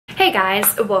Hey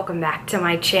guys, welcome back to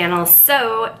my channel.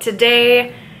 So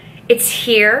today it's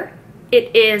here.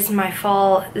 It is my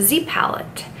fall Z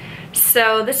palette.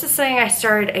 So this is something I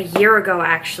started a year ago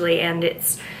actually, and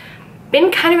it's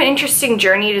been kind of an interesting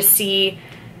journey to see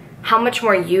how much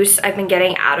more use I've been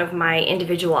getting out of my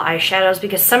individual eyeshadows,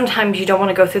 because sometimes you don't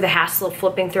want to go through the hassle of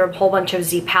flipping through a whole bunch of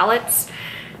Z palettes.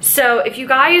 So if you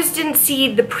guys didn't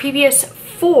see the previous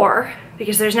 4,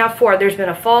 because there's now 4, there's been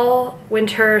a fall,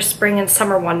 winter, spring, and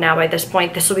summer one now by this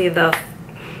point. This will be the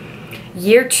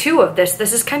year 2 of this.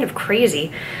 This is kind of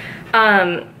crazy.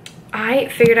 I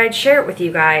figured I'd share it with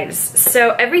you guys.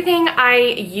 So everything I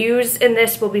use in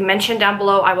this will be mentioned down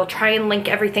below. I will try and link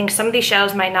everything. Some of these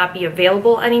shadows might not be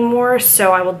available anymore,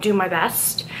 so I will do my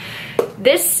best.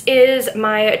 This is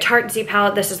my Tarte Z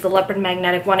palette. This is the leopard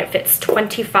magnetic one. It fits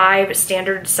 25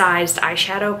 standard sized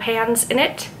eyeshadow pans in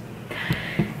it.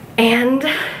 And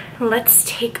let's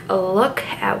take a look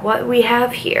at what we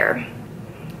have here.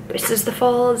 This is the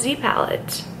fall Z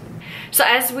palette. So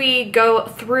as we go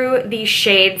through these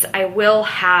shades, I will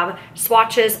have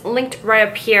swatches linked right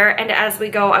up here, and as we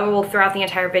go, I will throughout the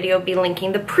entire video be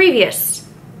linking the previous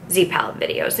Z palette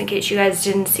videos in case you guys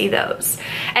didn't see those.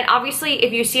 And obviously,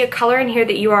 if you see a color in here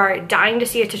that you are dying to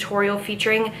see a tutorial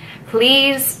featuring,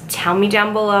 please tell me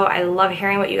down below. I love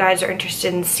hearing what you guys are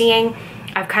interested in seeing.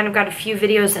 I've kind of got a few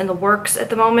videos in the works at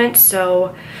the moment,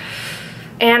 so,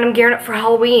 and I'm gearing up for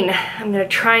Halloween. I'm gonna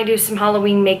try and do some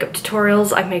Halloween makeup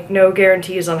tutorials. I make no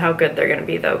guarantees on how good they're gonna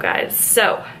be though, guys.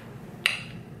 So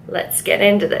let's get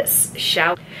into this,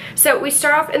 shall we? So we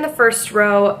start off in the first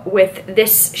row with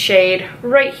this shade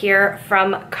right here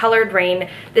from Colored Rain.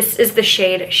 This is the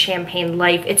shade Champagne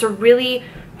Life. It's a really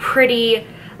pretty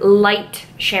light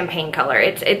champagne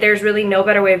color. There's really no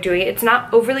better way of doing it. It's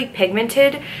not overly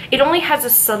pigmented. It only has a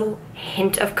subtle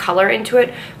hint of color into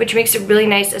it, which makes it really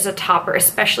nice as a topper,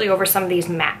 especially over some of these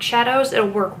matte shadows. It'll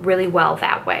work really well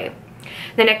that way.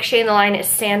 The next shade in the line is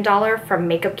Sand Dollar from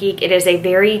Makeup Geek. It is a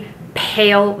very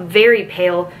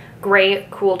pale gray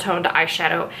cool toned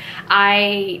eyeshadow.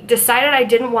 I decided I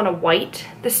didn't want a white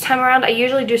this time around. I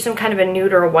usually do some kind of a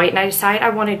nude or a white, and I decided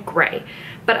I wanted gray.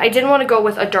 But I didn't want to go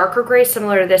with a darker gray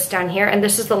similar to this down here, and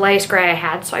this is the lightest gray I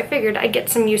had, so I figured I'd get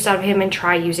some use out of him and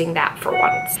try using that for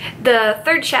once. The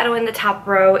third shadow in the top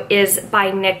row is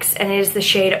by NYX, and it is the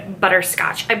shade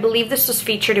Butterscotch. I believe this was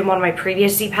featured in one of my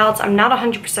previous Z palettes. I'm not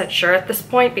 100% sure at this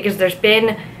point because there's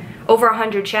been over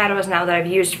 100 shadows now that I've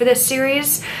used for this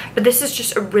series, but this is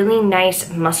just a really nice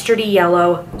mustardy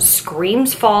yellow,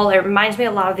 screams fall. It reminds me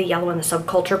a lot of the yellow in the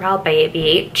Subculture palette by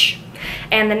ABH.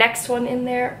 And the next one in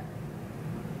there,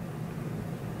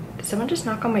 did someone just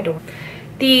knock on my door?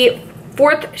 The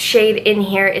fourth shade in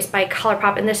here is by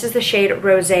ColourPop, and this is the shade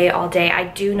Rosé All Day. I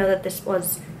do know that this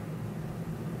was...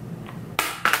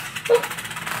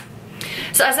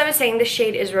 So as I was saying, this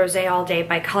shade is Rosé All Day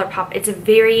by ColourPop. It's a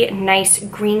very nice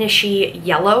greenish-y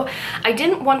yellow. I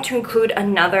didn't want to include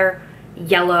another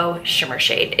yellow shimmer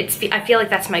shade. I feel like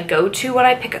that's my go-to when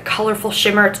I pick a colorful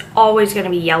shimmer. It's always going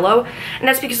to be yellow, and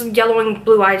that's because yellow and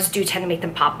blue eyes do tend to make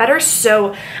them pop better.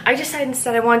 So I decided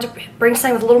instead I wanted to bring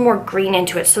something with a little more green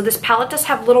into it. So this palette does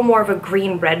have a little more of a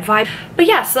green-red vibe. But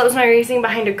yeah, so that was my reasoning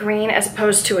behind a green as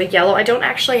opposed to a yellow. I don't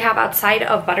actually have, outside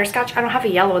of Butterscotch, I don't have a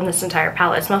yellow in this entire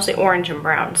palette. It's mostly orange and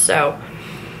brown. So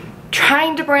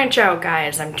trying to branch out,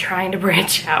 guys. I'm trying to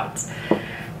branch out.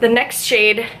 The next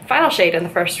shade, final shade in the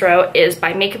first row, is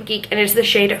by Makeup Geek, and it is the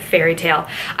shade Fairy Tale.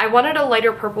 I wanted a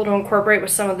lighter purple to incorporate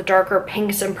with some of the darker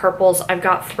pinks and purples I've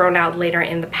got thrown out later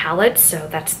in the palette, so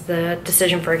that's the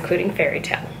decision for including Fairy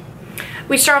Tale.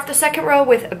 We start off the second row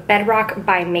with Bedrock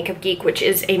by Makeup Geek, which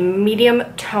is a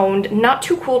medium-toned, not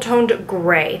too cool-toned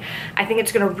gray. I think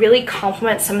it's going to really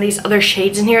complement some of these other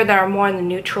shades in here that are more on the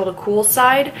neutral to cool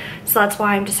side, so that's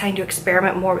why I'm deciding to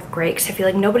experiment more with gray, because I feel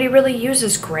like nobody really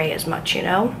uses gray as much, you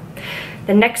know?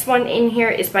 The next one in here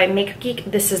is by Makeup Geek.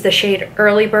 This is the shade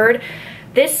Early Bird.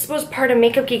 This was part of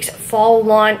Makeup Geek's fall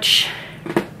launch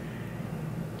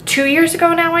 2 years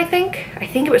ago now, I think. I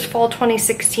think it was fall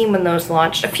 2016 when those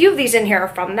launched. A few of these in here are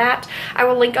from that. I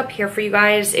will link up here for you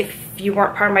guys. If you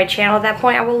weren't part of my channel at that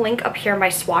point, I will link up here my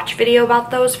swatch video about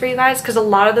those for you guys, because a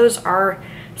lot of those are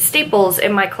staples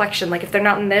in my collection. Like if they're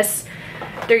not in this,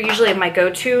 they're usually in my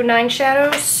go-to 9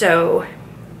 shadows, so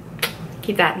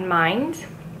keep that in mind.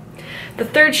 The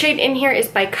third shade in here is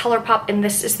by ColourPop, and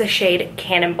this is the shade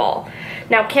Cannonball.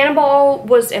 Now, Cannonball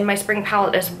was in my spring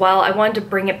palette as well. I wanted to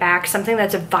bring it back, something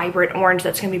that's a vibrant orange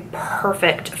that's going to be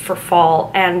perfect for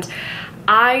fall. And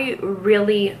I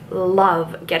really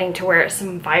love getting to wear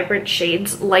some vibrant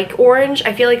shades like orange.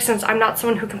 I feel like since I'm not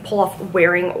someone who can pull off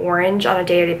wearing orange on a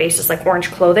day-to-day basis, like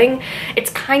orange clothing, it's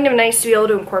kind of nice to be able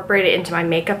to incorporate it into my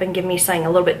makeup and give me something a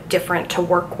little bit different to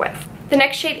work with. The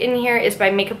next shade in here is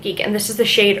by Makeup Geek, and this is the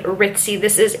shade Ritzy.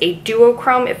 This is a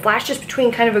duochrome. It flashes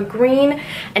between kind of a green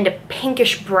and a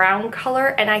pinkish brown color,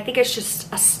 and I think it's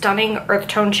just a stunning earth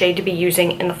tone shade to be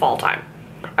using in the fall time.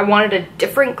 I wanted a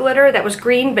different glitter that was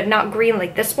green, but not green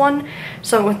like this one.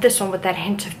 So with this one, with that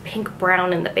hint of pink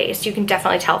brown in the base, you can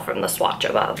definitely tell from the swatch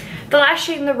above. The last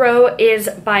shade in the row is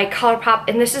by ColourPop,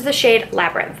 and this is the shade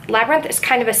Labyrinth. Labyrinth is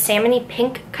kind of a salmony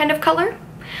pink kind of color,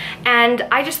 and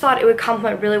I just thought it would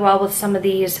complement really well with some of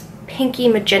these pinky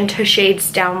magenta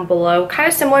shades down below, kind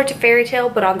of similar to Fairy Tale,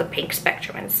 but on the pink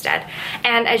spectrum instead.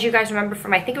 And as you guys remember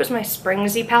from, I think it was my spring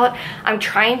Z palette, I'm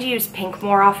trying to use pink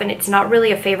more often. It's not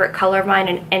really a favorite color of mine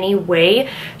in any way,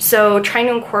 so trying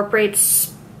to incorporate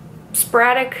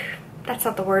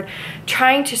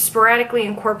trying to sporadically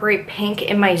incorporate pink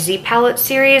in my Z palette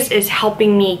series is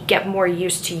helping me get more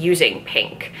used to using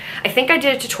pink. I think I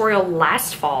did a tutorial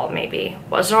last fall, maybe.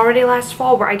 Was it already last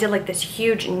fall? Where I did like this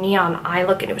huge neon eye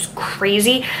look and it was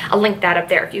crazy. I'll link that up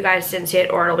there if you guys didn't see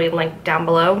it, or it'll be linked down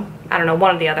below. I don't know,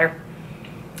 one or the other.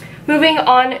 Moving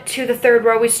on to the third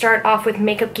row, we start off with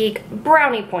Makeup Geek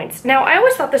Brownie Points. Now, I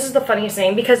always thought this is the funniest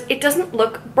thing because it doesn't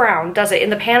look brown, does it?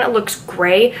 In the pan, it looks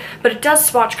gray, but it does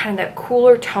swatch kind of that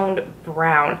cooler toned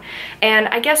brown. And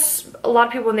I guess a lot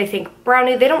of people, when they think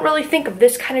brownie, they don't really think of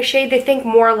this kind of shade. They think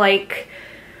more like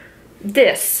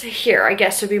this here, I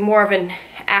guess, would be more of an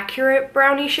accurate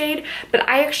brownie shade, but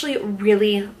I actually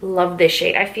really love this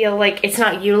shade. I feel like it's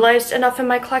not utilized enough in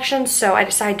my collection, so I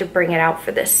decided to bring it out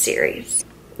for this series.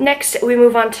 Next, we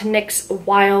move on to NYX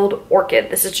Wild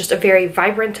Orchid. This is just a very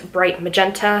vibrant, bright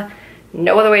magenta.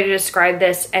 No other way to describe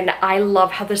this, and I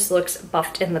love how this looks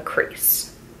buffed in the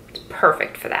crease. It's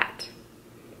perfect for that.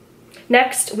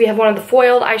 Next, we have one of the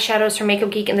foiled eyeshadows from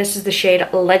Makeup Geek, and this is the shade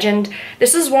Legend.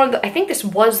 This is one of the, I think this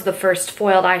was the first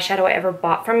foiled eyeshadow I ever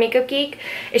bought from Makeup Geek.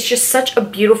 It's just such a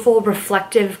beautiful,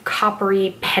 reflective,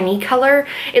 coppery penny color.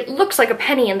 It looks like a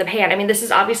penny in the pan. I mean, this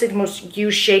is obviously the most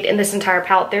used shade in this entire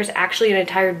palette. There's actually an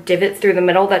entire divot through the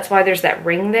middle. That's why there's that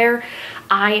ring there.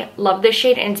 I love this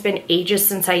shade, and it's been ages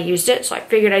since I used it, so I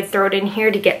figured I'd throw it in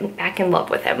here to get back in love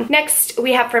with him. Next,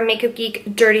 we have from Makeup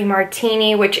Geek Dirty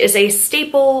Martini, which is a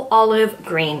staple olive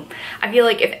green. I feel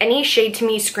like if any shade to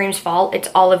me screams fall, it's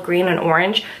olive green and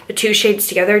orange. The two shades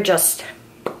together just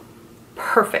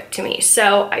perfect to me.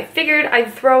 So I figured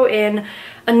I'd throw in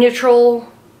a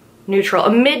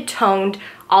a mid-toned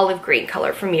olive green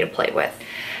color for me to play with.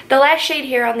 The last shade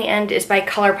here on the end is by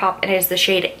ColourPop, and it is the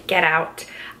shade Get Out.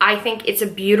 I think it's a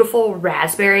beautiful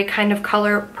raspberry kind of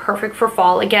color, perfect for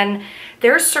fall. Again,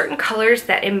 there are certain colors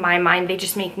that in my mind, they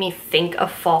just make me think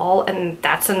of fall, and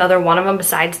that's another one of them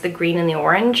besides the green and the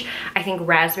orange. I think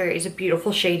raspberry is a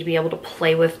beautiful shade to be able to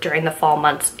play with during the fall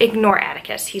months. Ignore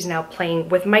Atticus, he's now playing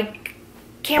with my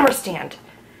camera stand.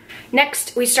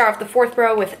 Next, we start off the fourth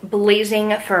row with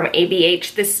Blazing from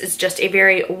ABH. This is just a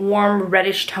very warm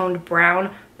reddish toned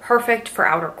brown, perfect for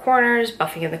outer corners,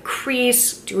 buffing in the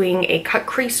crease, doing a cut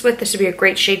crease with. This would be a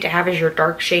great shade to have as your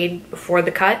dark shade before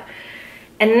the cut.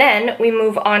 And then we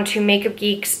move on to Makeup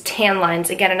Geek's Tan Lines.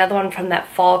 Again, another one from that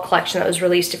fall collection that was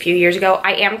released a few years ago.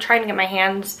 I am trying to get my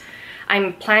hands,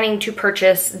 I'm planning to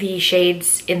purchase the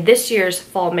shades in this year's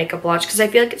fall makeup launch because I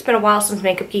feel like it's been a while since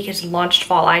Makeup Geek has launched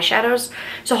fall eyeshadows.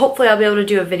 So hopefully I'll be able to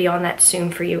do a video on that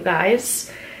soon for you guys.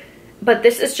 But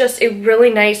this is just a really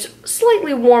nice,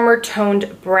 slightly warmer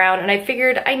toned brown, and I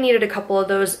figured I needed a couple of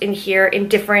those in here in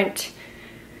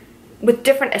with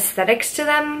different aesthetics to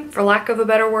them, for lack of a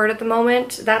better word at the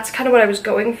moment. That's kind of what I was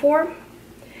going for.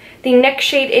 The next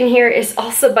shade in here is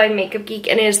also by Makeup Geek,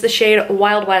 and it is the shade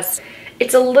Wild West.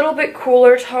 It's a little bit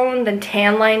cooler tone than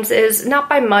Tan Lines is, not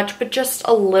by much, but just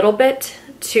a little bit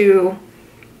to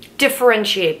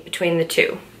differentiate between the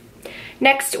two.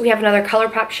 Next, we have another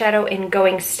ColourPop shadow in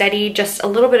Going Steady, just a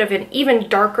little bit of an even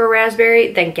darker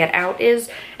raspberry than Get Out is,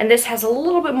 and this has a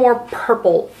little bit more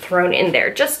purple thrown in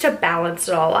there, just to balance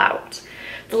it all out.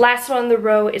 The last one in the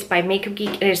row is by Makeup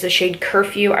Geek, and it is the shade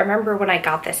Curfew. I remember when I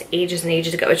got this ages and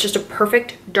ages ago. It's just a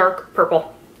perfect dark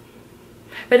purple.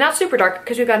 But not super dark,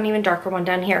 because we've got an even darker one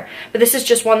down here. But this is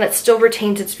just one that still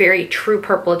retains its very true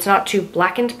purple. It's not too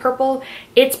blackened purple,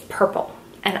 it's purple,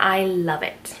 and I love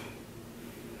it.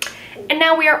 And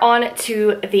now we are on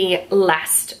to the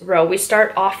last row. We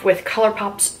start off with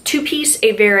ColourPop's two-piece,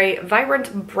 a very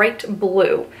vibrant, bright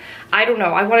blue. I don't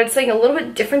know, I wanted something a little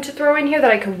bit different to throw in here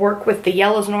that I could work with the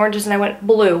yellows and oranges, and I went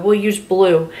blue. We'll use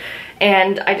blue.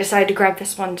 and I decided to grab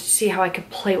this one to see how I could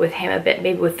play with him a bit,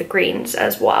 maybe with the greens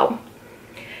as well.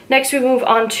 Next we move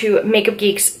on to Makeup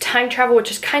Geek's Time Travel,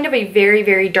 which is kind of a very,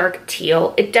 very dark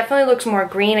teal. It definitely looks more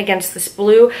green against this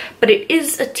blue, but it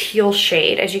is a teal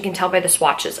shade, as you can tell by the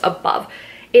swatches above.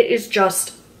 It is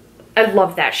just, I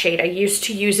love that shade. I used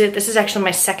to use it. This is actually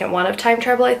my second one of Time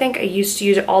Travel, I think. I used to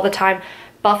use it all the time,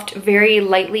 buffed very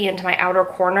lightly into my outer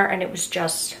corner, and it was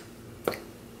just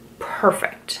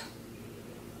perfect.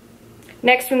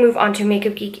 Next, we move on to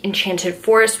Makeup Geek Enchanted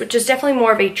Forest, which is definitely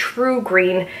more of a true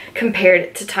green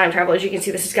compared to Time Travel. As you can see,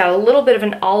 this has got a little bit of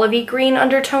an olivey green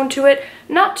undertone to it.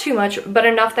 Not too much, but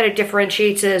enough that it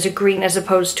differentiates it as a green as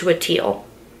opposed to a teal.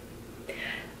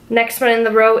 Next one in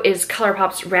the row is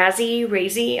ColourPop's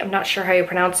Razy. I'm not sure how you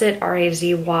pronounce it,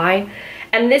 R-A-Z-Y.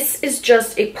 And this is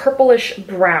just a purplish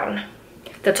brown.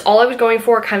 That's all I was going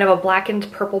for, kind of a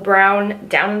blackened purple brown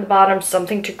down in the bottom,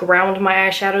 something to ground my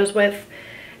eyeshadows with.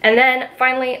 And then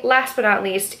finally, last but not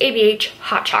least, ABH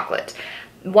Hot Chocolate.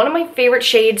 One of my favorite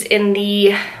shades in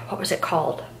the, what was it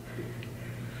called?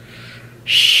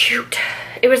 Shoot.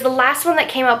 It was the last one that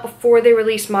came out before they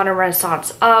released Modern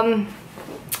Renaissance. I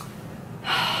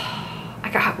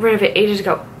got rid of it ages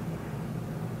ago.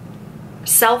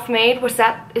 Self-Made, is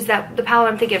that the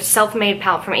palette I'm thinking of? Self-Made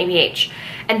palette from ABH.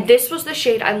 And this was the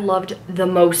shade I loved the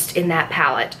most in that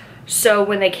palette. So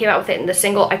when they came out with it in the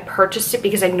single, I purchased it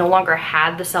because I no longer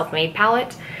had the Self-Made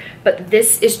palette. But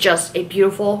this is just a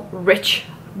beautiful, rich,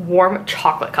 warm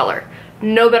chocolate color.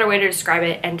 No better way to describe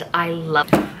it, and I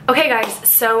love it. Okay guys,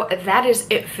 so that is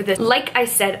it for this. Like I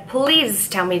said, please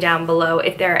tell me down below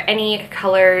if there are any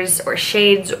colors or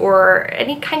shades or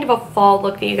any kind of a fall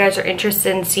look that you guys are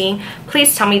interested in seeing.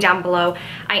 Please tell me down below.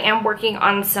 I am working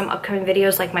on some upcoming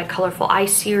videos like my Colorful Eye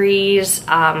series,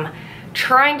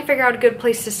 trying to figure out a good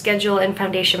place to schedule in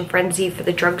Foundation Frenzy for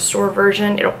the drugstore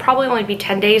version. It'll probably only be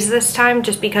 10 days this time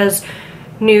just because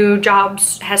new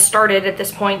jobs has started at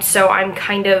this point, so I'm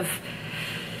kind of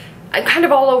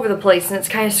all over the place and it's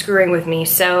kind of screwing with me.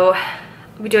 So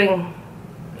I'll be doing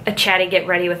a chatty get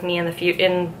ready with me in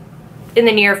the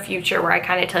near future where I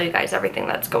kind of tell you guys everything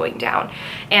that's going down.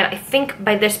 And I think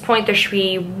by this point there should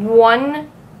be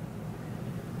one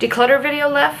declutter video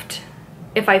left.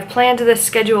 If I've planned this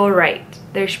schedule right,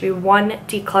 there should be one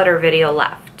declutter video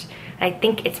left. I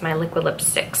think it's my liquid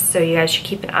lipsticks, so you guys should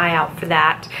keep an eye out for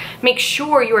that. Make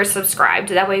sure you are subscribed,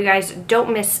 that way you guys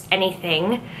don't miss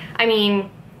anything. I mean,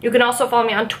 you can also follow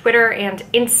me on Twitter and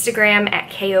Instagram at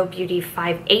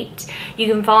KOBeauty58. You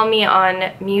can follow me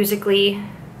on Musical.ly,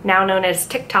 now known as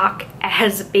TikTok,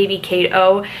 as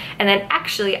babykateo. And then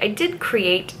actually, I did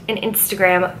create an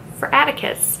Instagram for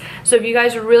Atticus. So if you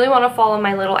guys really want to follow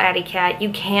my little Atty cat, you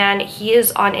can. He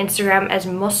is on Instagram as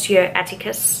Monsieur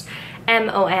Atticus,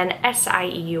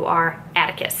 M-O-N-S-I-E-U-R,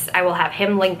 Atticus. I will have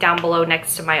him linked down below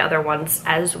next to my other ones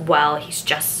as well. He's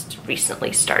just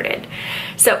recently started.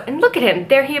 So, and look at him,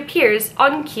 there he appears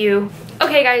on cue.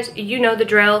 Okay guys, you know the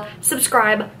drill.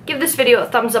 Subscribe, give this video a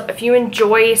thumbs up if you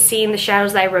enjoy seeing the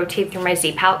shadows that I rotate through my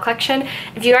Z palette collection.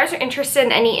 If you guys are interested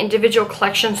in any individual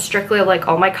collections strictly like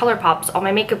all my ColourPops, all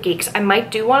my Makeup Geeks, I might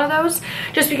do one of those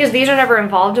just because these are never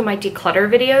involved in my declutter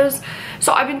videos.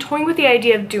 So I've been toying with the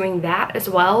idea of doing that as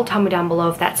well. Tell me down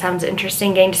below if that sounds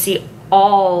interesting, getting to see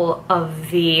all of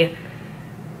the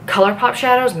ColourPop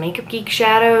shadows, Makeup Geek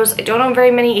shadows. I don't own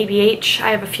very many ABH.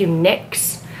 I have a few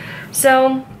NYX.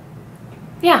 So,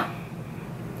 yeah.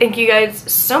 Thank you guys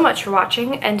so much for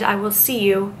watching, and I will see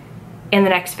you in the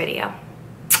next video.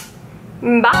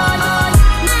 Bye!